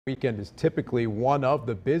Weekend is typically one of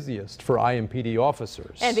the busiest for IMPD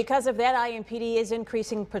officers. And because of that, IMPD is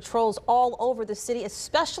increasing patrols all over the city,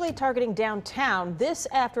 especially targeting downtown. This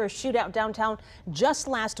after a shootout downtown just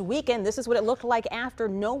last weekend. This is what it looked like after.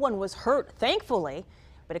 No one was hurt, thankfully.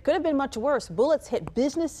 But it could have been much worse. Bullets hit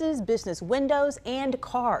businesses, business windows, and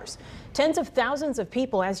cars. Tens of thousands of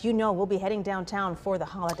people, as you know, will be heading downtown for the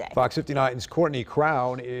holiday. Fox 59's Courtney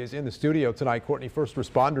Crown is in the studio tonight. Courtney, first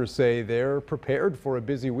responders say they're prepared for a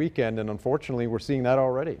busy weekend, and unfortunately, we're seeing that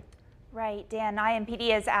already. Right, Dan.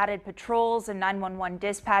 IMPD has added patrols, and 911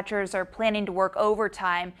 dispatchers are planning to work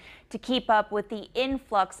overtime to keep up with the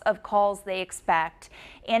influx of calls they expect.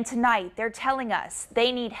 And tonight, they're telling us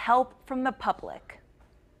they need help from the public.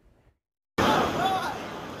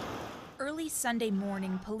 Early Sunday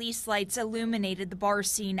morning, police lights illuminated the bar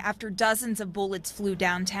scene after dozens of bullets flew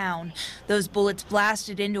downtown. Those bullets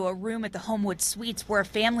blasted into a room at the Homewood Suites where a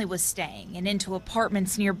family was staying and into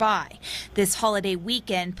apartments nearby. This holiday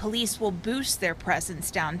weekend, police will boost their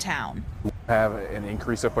presence downtown. We have an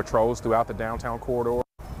increase of patrols throughout the downtown corridor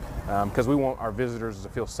because we want our visitors to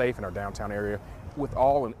feel safe in our downtown area. With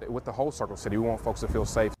the whole Circle City, we want folks to feel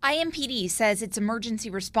safe. IMPD says its emergency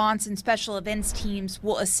response and special events teams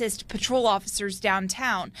will assist patrol officers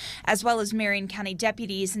downtown, as well as Marion County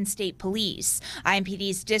deputies and state police.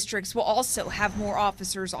 IMPD's districts will also have more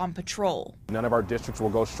officers on patrol. None of our districts will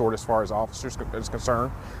go short as far as officers is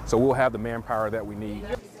concerned, so we'll have the manpower that we need.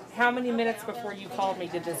 How many minutes before you called me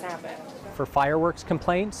did this happen? For fireworks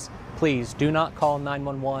complaints, please do not call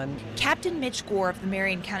 911. Captain Mitch Gore of the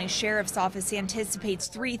Marion County Sheriff's Office anticipates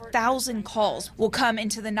 3,000 calls will come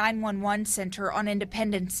into the 911 center on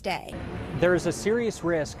Independence Day. There is a serious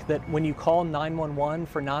risk that when you call 911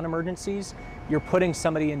 for non-emergencies, you're putting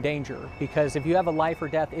somebody in danger, because if you have a life or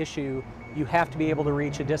death issue, you have to be able to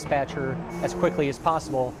reach a dispatcher as quickly as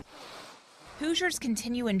possible. Hoosiers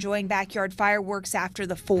continue enjoying backyard fireworks after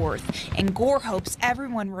the 4th, and Gore hopes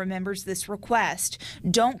everyone remembers this request.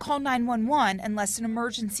 Don't call 911 unless an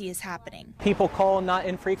emergency is happening. People call not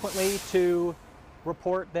infrequently to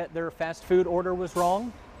report that their fast food order was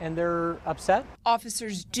wrong and they're upset.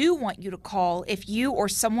 Officers do want you to call if you or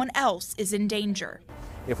someone else is in danger.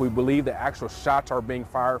 If we believe the actual shots are being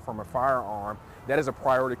fired from a firearm, that is a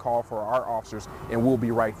priority call for our officers, and we'll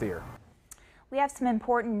be right there. We have some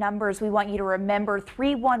important numbers we want you to remember.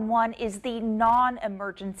 311 is the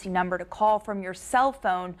non-emergency number to call from your cell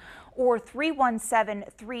phone, or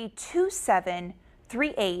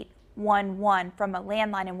 317-327-3811 from a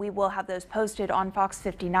landline, and we will have those posted on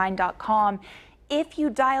fox59.com. If you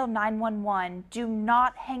dial 911, do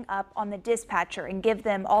not hang up on the dispatcher and give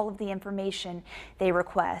them all of the information they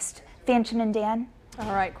request. Fanchon and Dan?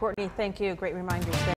 All right, Courtney, thank you. Great reminders there.